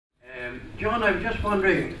John, I was just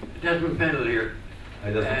wondering, Desmond Pennell here. Hi,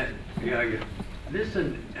 Desmond. Yeah.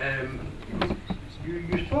 Listen,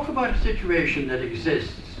 you spoke about a situation that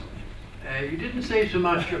exists. You didn't say so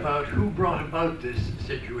much about who brought about this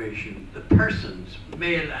situation, the persons,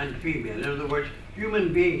 male and female. In other words,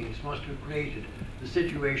 human beings must have created the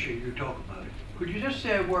situation you talk about. Could you just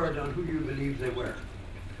say a word on who you believe they were?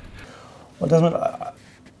 Well, Desmond,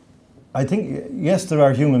 I think, yes, there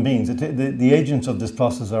are human beings. The agents of this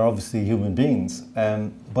process are obviously human beings.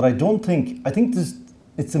 But I think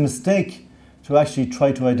it's a mistake to actually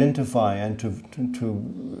try to identify and to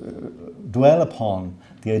dwell upon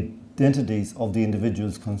the identities of the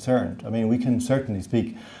individuals concerned. I mean, we can certainly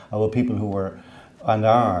speak about people who were and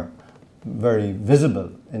are very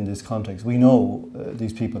visible in this context. We know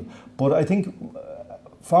these people. But I think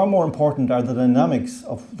far more important are the dynamics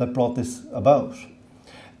that brought this about.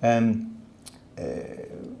 In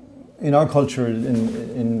our culture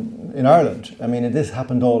in Ireland, I mean, this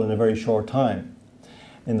happened all in a very short time,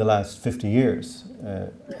 in the last 50 years,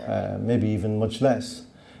 maybe even much less.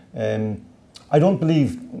 I don't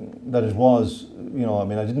believe that it was, I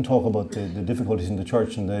mean, I didn't talk about the difficulties in the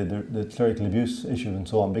church and the clerical abuse issue and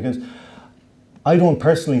so on, because I don't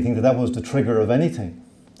personally think that was the trigger of anything,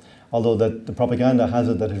 although that the propaganda has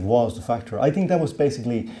it that it was the factor. I think that was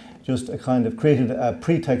basically just a kind of created a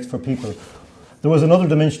pretext for people. There was another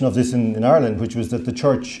dimension of this in Ireland, which was that the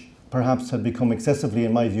church perhaps had become excessively,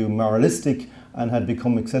 in my view, moralistic and had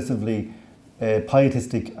become excessively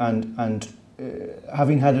pietistic and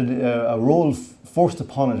having had a role forced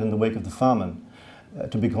upon it in the wake of the famine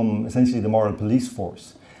to become essentially the moral police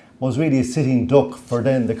force, was really a sitting duck for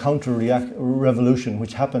then the counter-revolution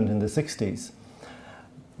which happened in the 60s,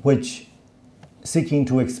 which seeking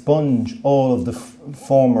to expunge all of the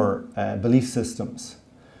former belief systems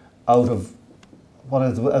out of what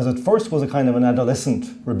as at first was a kind of an adolescent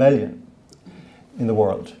rebellion in the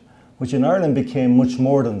world, which in Ireland became much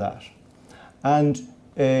more than that. And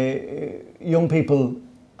young people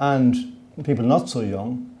and people not so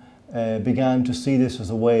young began to see this as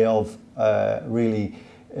a way of really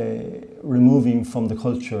removing from the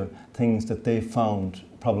culture things that they found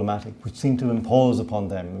problematic, which seemed to impose upon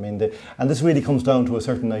them. I mean, and this really comes down to a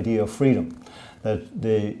certain idea of freedom, that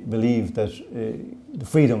they believed that the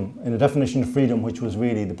freedom, in a definition of freedom, which was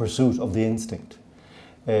really the pursuit of the instinct,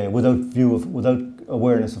 without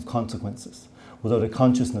awareness of consequences, without a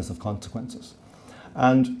consciousness of consequences.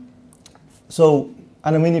 And so,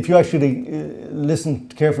 and I mean, if you actually listen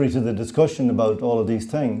carefully to the discussion about all of these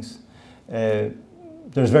things,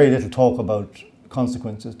 there's very little talk about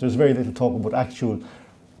consequences. There's very little talk about actual,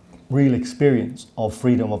 real experience of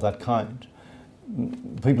freedom of that kind.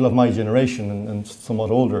 People of my generation and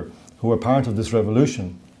somewhat older who were part of this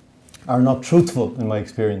revolution are not truthful, in my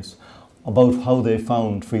experience, about how they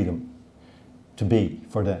found freedom to be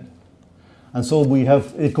for them. And so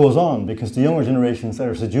it goes on, because the younger generations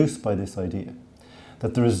are seduced by this idea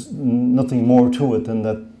that there is nothing more to it than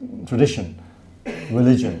that tradition,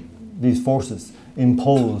 religion, these forces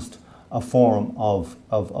imposed a form of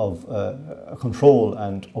control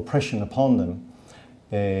and oppression upon them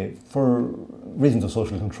for reasons of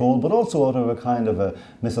social control, but also out of a kind of a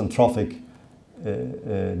misanthropic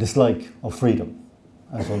dislike of freedom,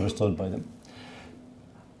 as understood by them.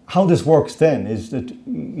 How this works then is that,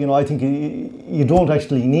 I think you don't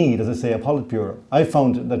actually need, as I say, a Politburo. I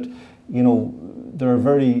found that, there are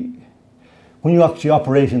when you actually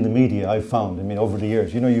operate in the media, I've found, over the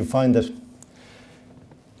years, you find that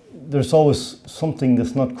there's always something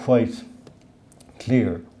that's not quite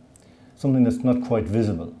clear, something that's not quite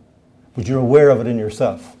visible, but you're aware of it in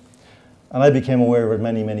yourself. And I became aware of it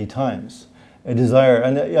many, many times. A desire,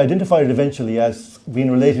 and I identified it eventually as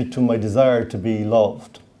being related to my desire to be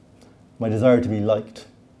loved, my desire to be liked.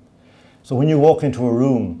 So when you walk into a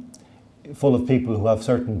room full of people who have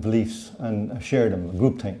certain beliefs and share them, a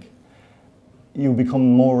groupthink, you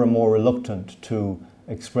become more and more reluctant to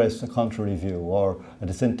express a contrary view or a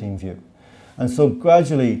dissenting view. And so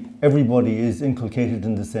gradually everybody is inculcated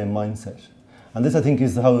in the same mindset. And this, I think,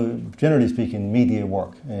 is how, generally speaking, media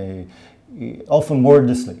work, often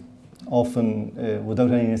wordlessly, often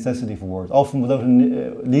without any necessity for words, often without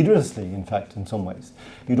leaderlessly, in fact, in some ways.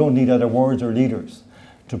 You don't need either words or leaders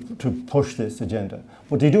to push this agenda.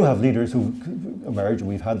 But they do have leaders who emerge, and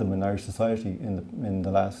we've had them in Irish society in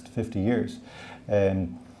the last 50 years.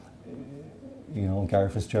 Gary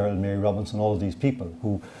Fitzgerald, Mary Robinson, all of these people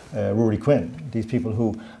who, Rory Quinn, these people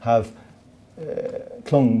who have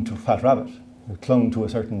clung to Fat Rabbit, who clung to a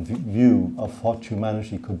certain view of what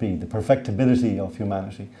humanity could be, the perfectibility of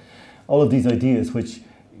humanity. All of these ideas which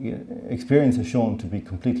experience has shown to be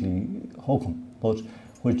completely hokum, but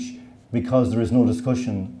which because there is no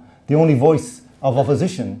discussion. The only voice of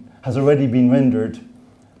opposition has already been rendered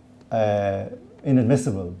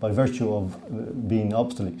inadmissible by virtue of being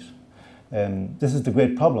obsolete. This is the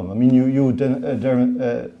great problem. I mean, you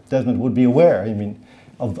Desmond, would be aware, I mean,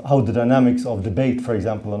 of how the dynamics of debate, for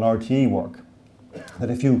example, on RTE work. That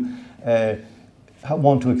if you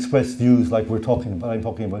want to express views like I'm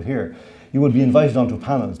talking about here, you will be invited onto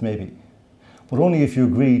panels, maybe, but only if you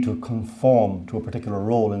agree to conform to a particular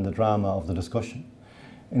role in the drama of the discussion,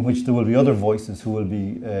 in which there will be other voices who will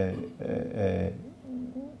be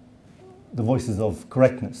the voices of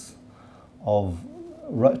correctness, of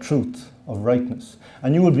truth, of rightness,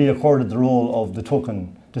 and you will be accorded the role of the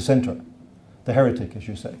token dissenter, the heretic, as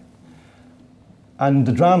you say. And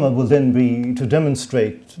the drama will then be to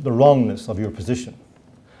demonstrate the wrongness of your position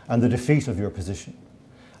and the defeat of your position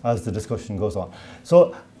as the discussion goes on.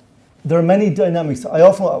 So there are many dynamics.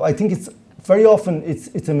 I think it's very often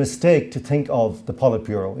it's a mistake to think of the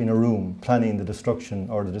Politburo in a room planning the destruction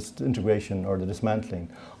or the disintegration or the dismantling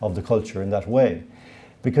of the culture in that way.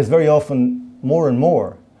 Because very often, more and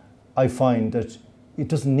more, I find that it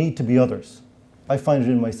doesn't need to be others. I find it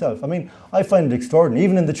in myself. I mean, I find it extraordinary,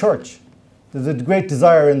 even in the church. There's a great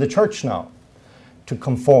desire in the church now to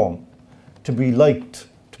conform, to be liked,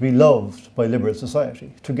 to be loved by liberal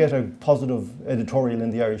society, to get a positive editorial in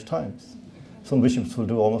the Irish Times. Some bishops will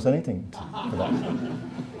do almost anything for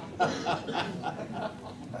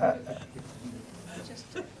that.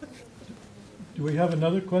 Do we have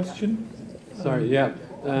another question? Sorry, yeah.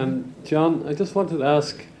 John, I just wanted to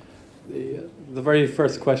ask, the very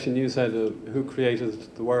first question you said, who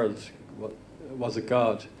created the world? Was it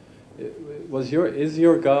God? Is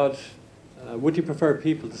your God, would you prefer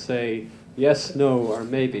people to say yes, no, or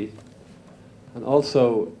maybe? And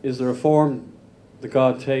also, is there a form the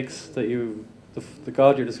God takes that the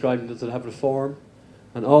God you're describing, does it have a form?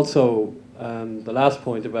 And also, the last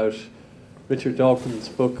point about Richard Dawkins'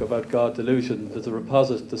 book about God delusion, there's a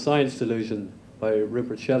reposit, The Science Delusion, by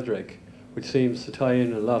Rupert Sheldrake, which seems to tie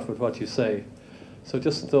in a lot with what you say. So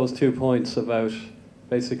just those 2 points about,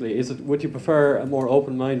 basically, would you prefer a more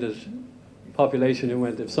open-minded population who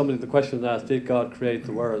went, if somebody, the question was asked, did God create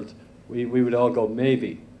the world? We would all go,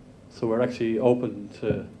 maybe. So we're actually open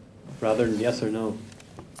to, rather than yes or no.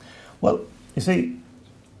 Well, you see,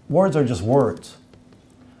 words are just words.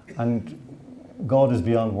 And God is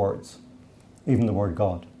beyond words, even the word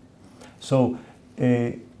God. So,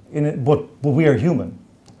 but we are human,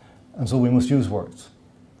 and so we must use words.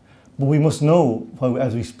 But we must know,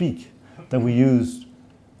 as we speak, that we use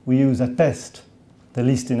at best the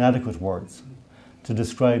least inadequate words to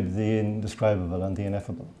describe the indescribable and the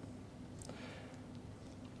ineffable.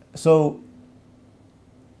 So,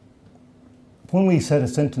 when we set a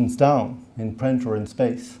sentence down in print or in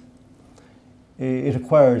space, it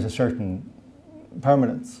acquires a certain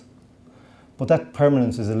permanence. But that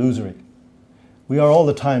permanence is illusory. We are all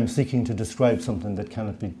the time seeking to describe something that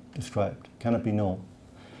cannot be described, cannot be known,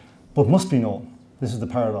 but must be known. This is the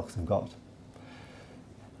paradox of God.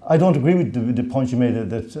 I don't agree with the point you made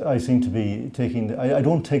that I seem to be taking. I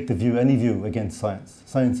don't take any view against science.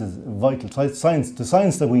 Science is vital. The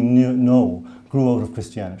science that we know grew out of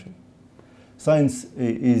Christianity. Science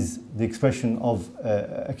is the expression of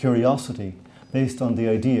a curiosity based on the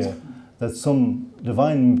idea that some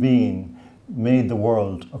divine being made the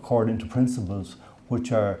world according to principles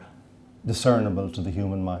which are discernible to the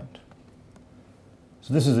human mind.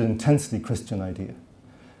 So this is an intensely Christian idea.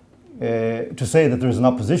 To say that there is an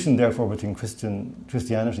opposition, therefore, between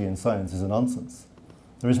Christianity and science is a nonsense.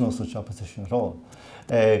 There is no such opposition at all.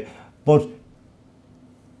 But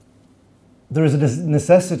there is a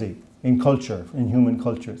necessity in culture, in human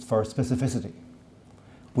cultures, for specificity.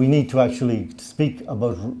 We need to actually speak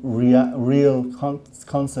about real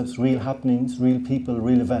concepts, real happenings, real people,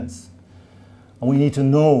 real events. And we need to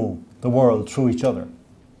know the world through each other.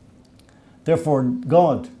 Therefore,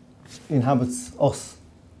 God inhabits us.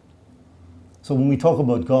 So when we talk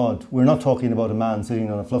about God, we're not talking about a man sitting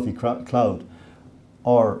on a fluffy cloud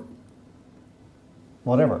or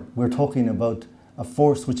whatever. We're talking about a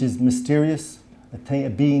force which is mysterious, a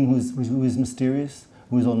being who is mysterious,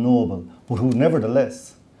 who is unknowable, but who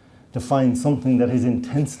nevertheless defines something that is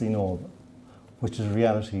intensely knowable, which is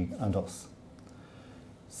reality and us.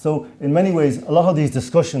 So in many ways, a lot of these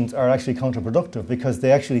discussions are actually counterproductive because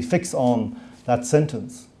they actually fix on that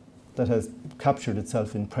sentence that has captured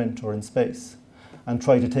itself in print or in space and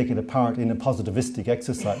try to take it apart in a positivistic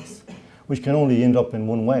exercise, which can only end up in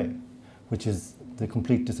one way, which is the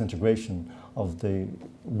complete disintegration of the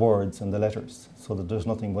words and the letters, so that there's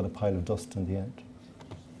nothing but a pile of dust in the end.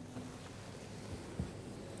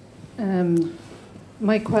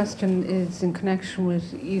 My question is in connection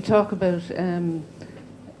with, you talk about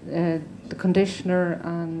the conditioner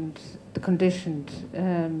and the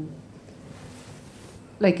conditioned.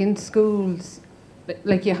 Like in schools,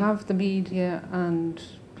 like you have the media and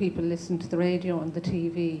people listen to the radio and the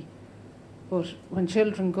TV, but when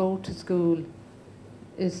children go to school,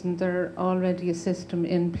 isn't there already a system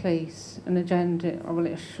in place, an agenda, or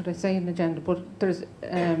well, should I say an agenda, but there's,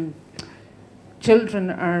 children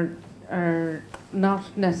are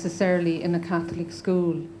not necessarily in a Catholic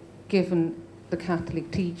school given the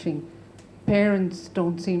Catholic teaching. Parents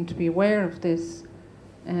don't seem to be aware of this,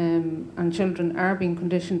 and children are being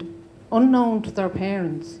conditioned unknown to their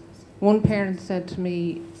parents. One parent said to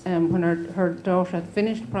me when her daughter had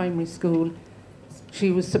finished primary school,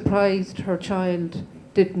 she was surprised her child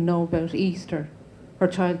didn't know about Easter. Her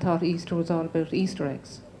child thought Easter was all about Easter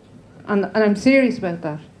eggs. And I'm serious about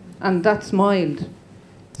that. And that's mild.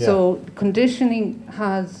 Yeah. So conditioning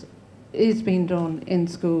is being done in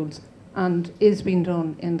schools and is being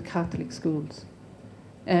done in Catholic schools.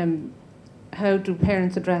 How do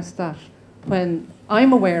parents address that? When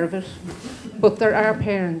I'm aware of it, but there are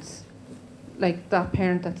parents, like that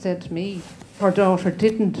parent that said to me, her daughter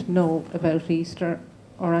didn't know about Easter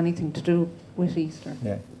or anything to do with Easter.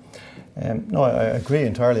 Yeah. No, I agree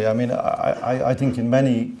entirely. I mean, I think in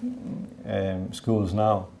many schools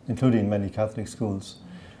now, including many Catholic schools,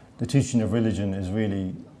 the teaching of religion is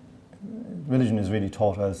really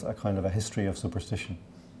taught as a kind of a history of superstition.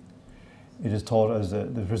 It is taught as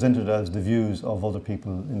presented as the views of other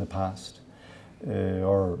people in the past,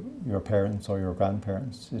 or your parents or your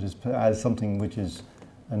grandparents. It is as something which is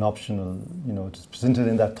an optional, you know, it's presented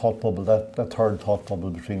in that thought bubble, that third thought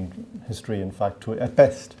bubble between history and fact, at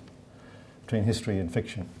best, between history and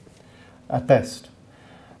fiction, at best.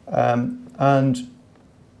 And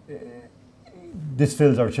this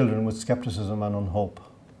fills our children with skepticism and unhope.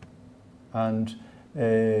 And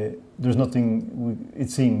there's nothing, it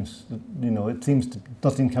seems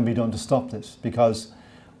nothing can be done to stop this, because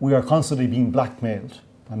we are constantly being blackmailed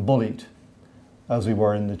and bullied, as we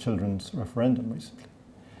were in the children's referendum recently,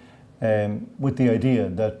 with the idea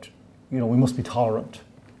that, you know, we must be tolerant.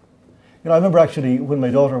 You know, I remember actually when my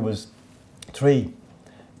daughter was 3,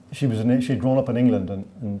 she'd grown up in England,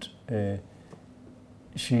 and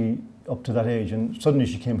she, up to that age, and suddenly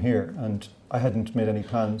she came here, and I hadn't made any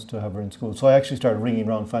plans to have her in school. So I actually started ringing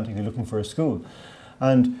around frantically looking for a school.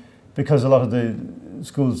 And because a lot of the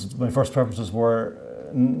schools, my first preferences were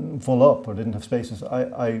full up or didn't have spaces,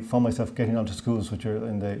 I found myself getting onto schools which are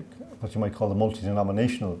in the, what you might call the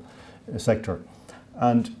multi-denominational sector.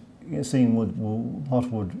 And seeing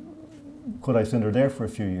could I send her there for a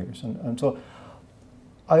few years? And so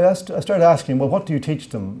I started asking, well, what do you teach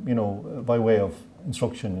them, you know, by way of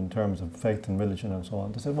instruction in terms of faith and religion and so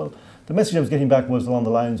on? They said, well, the message I was getting back was along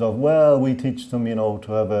the lines of, well, we teach them, you know,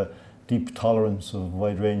 to have a deep tolerance of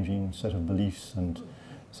wide-ranging set of beliefs and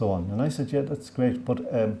so on. And I said, yeah, that's great, but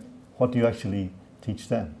what do you actually teach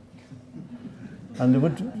them? And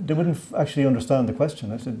they wouldn't actually understand the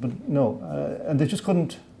question. I said, but no, and they just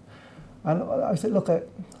couldn't. And I said, look,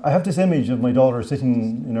 I have this image of my daughter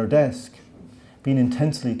sitting in her desk, being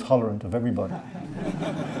intensely tolerant of everybody.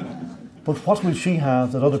 But what will she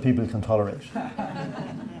have that other people can tolerate?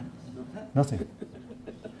 Nothing.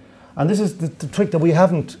 And this is the trick that we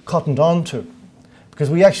haven't cottoned on to. Because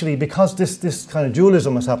we actually, because this kind of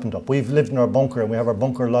dualism has happened up, we've lived in our bunker, and we have our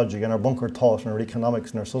bunker logic and our bunker thought and our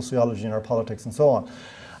economics and our sociology and our politics and so on.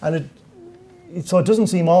 And so it doesn't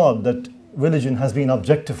seem odd that religion has been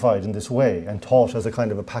objectified in this way and taught as a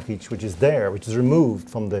kind of a package which is there, which is removed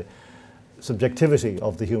from the subjectivity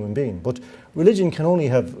of the human being. But religion can only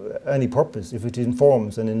have any purpose if it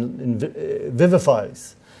informs and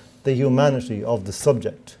vivifies the humanity of the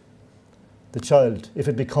subject, the child, if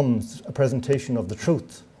it becomes a presentation of the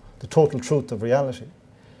truth, the total truth of reality.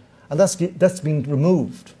 And that's been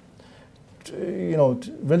removed. You know,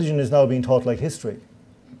 religion is now being taught like history.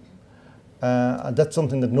 And that's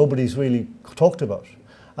something that nobody's really talked about.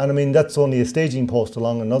 And I mean, that's only a staging post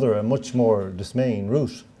along another, a much more dismaying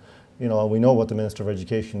route. You know, we know what the Minister of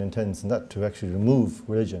Education intends in that, to actually remove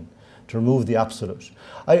religion, to remove the absolute.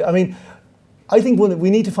 I mean, I think we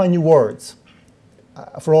need to find new words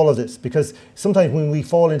for all of this, because sometimes when we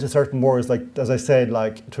fall into certain words, like, as I said,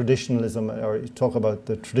 like traditionalism, or talk about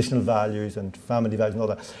the traditional values and family values and all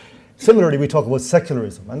that. Similarly, we talk about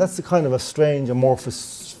secularism, and that's a kind of a strange,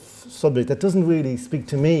 amorphous subject that doesn't really speak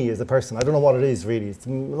to me as a person. I don't know what it is really. It's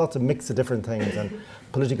lots of mix of different things and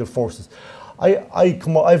political forces. I've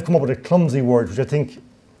come up with a clumsy word, which I think,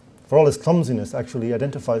 for all its clumsiness, actually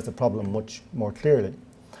identifies the problem much more clearly.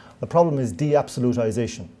 The problem is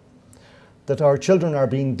de-absolutization. that our children are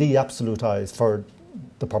being de-absolutized for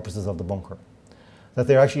the purposes of the bunker. That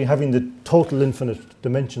they're actually having the total infinite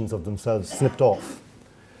dimensions of themselves snipped off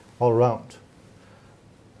all around.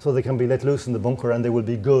 So they can be let loose in the bunker and they will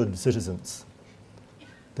be good citizens.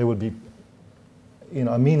 They will be, you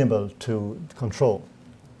know, amenable to control.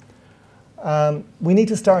 We need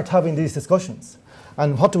to start having these discussions.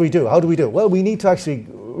 And what do we do? How do we do? Well, we need to actually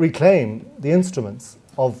reclaim the instruments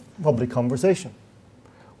of public conversation.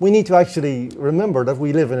 We need to actually remember that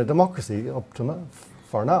we live in a democracy up to now,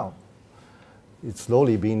 for now. It's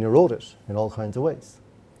slowly being eroded in all kinds of ways.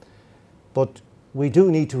 But we do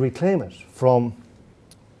need to reclaim it from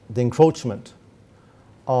the encroachment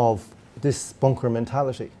of this bunker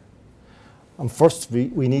mentality. And first,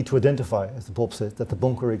 we need to identify, as the Pope says, that the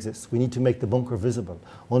bunker exists. We need to make the bunker visible,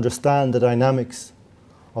 understand the dynamics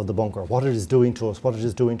of the bunker, what it is doing to us, what it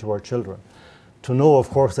is doing to our children. To know, of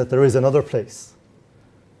course, that there is another place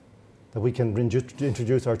that we can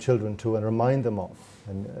introduce our children to and remind them of,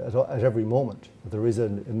 and at every moment, that there is a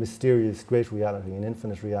mysterious great reality, an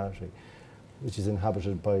infinite reality, which is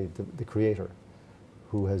inhabited by the Creator,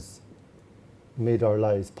 who has made our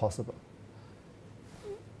lives possible.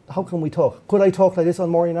 How can we talk? Could I talk like this on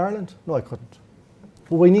Morning Ireland? No, I couldn't.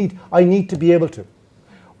 But I need to be able to.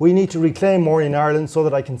 We need to reclaim Morning Ireland so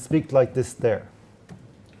that I can speak like this there.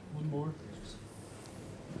 One more.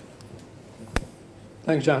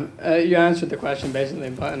 Thanks, John. You answered the question basically,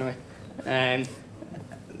 but anyway.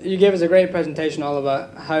 You gave us a great presentation all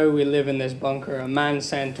about how we live in this bunker, a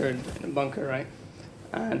man-centered bunker, right?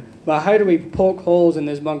 But how do we poke holes in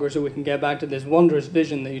this bunker so we can get back to this wondrous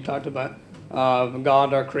vision that you talked about of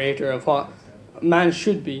God, our Creator, of what man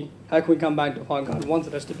should be? How can we come back to what God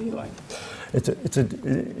wanted us to be like?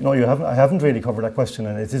 No, I haven't really covered that question,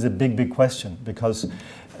 and it is a big, big question, because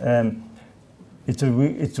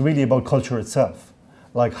it's really about culture itself.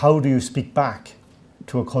 Like, how do you speak back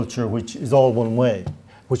to a culture which is all one way,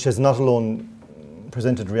 which has not alone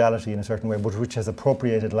presented reality in a certain way, but which has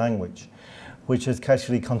appropriated language, which has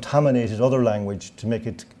actually contaminated other language to make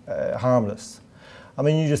it harmless. I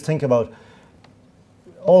mean, you just think about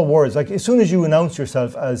all words, like as soon as you announce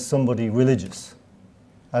yourself as somebody religious,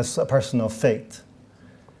 as a person of faith,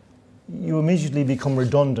 you immediately become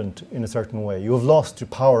redundant in a certain way. You have lost your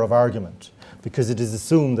power of argument, because it is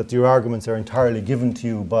assumed that your arguments are entirely given to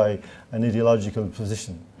you by an ideological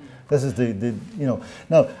position. This is you know.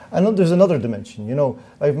 Now, there's another dimension, you know.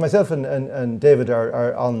 Like myself and David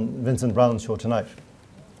are on Vincent Brown's show tonight.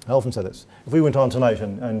 I often say this. If we went on tonight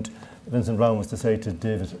and Vincent Brown was to say to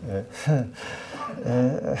David,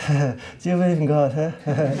 do you believe in God, huh?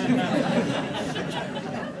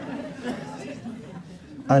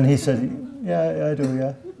 And he said, yeah, I do,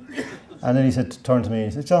 yeah. And then he said, turned to me,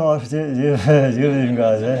 he said, John, what, do you believe in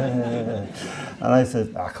God? And I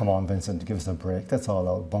said, come on, Vincent, give us a break. That's all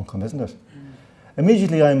out bunkum, isn't it?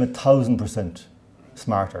 Immediately, I'm 1,000%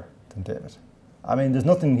 smarter than David. I mean, there's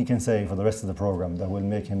nothing he can say for the rest of the programme that will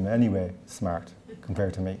make him anyway smart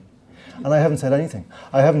compared to me. And I haven't said anything.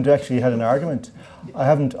 I haven't actually had an argument.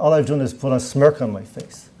 All I've done is put a smirk on my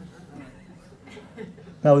face.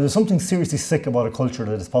 Now, there's something seriously sick about a culture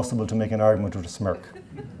that it's possible to make an argument with a smirk.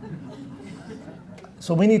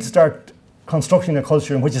 So we need to start constructing a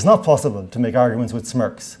culture in which it's not possible to make arguments with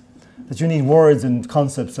smirks. That you need words and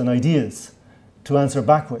concepts and ideas to answer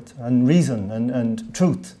back with, and reason and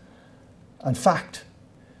truth and fact.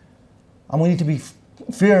 And we need to be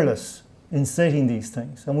fearless in stating these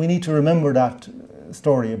things. And we need to remember that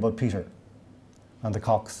story about Peter and the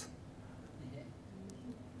cocks.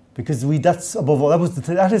 Because that's above all,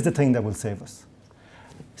 that is the thing that will save us.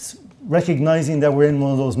 It's recognizing that we're in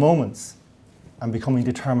one of those moments and becoming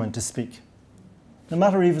determined to speak. No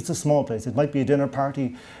matter if it's a small place, it might be a dinner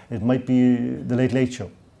party, it might be the Late Late Show.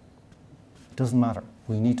 It doesn't matter.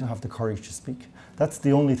 We need to have the courage to speak. That's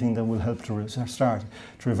the only thing that will help to start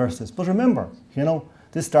to reverse this. But remember, you know,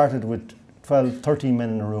 this started with 12, 13 men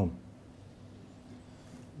in a room.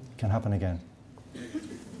 It can happen again.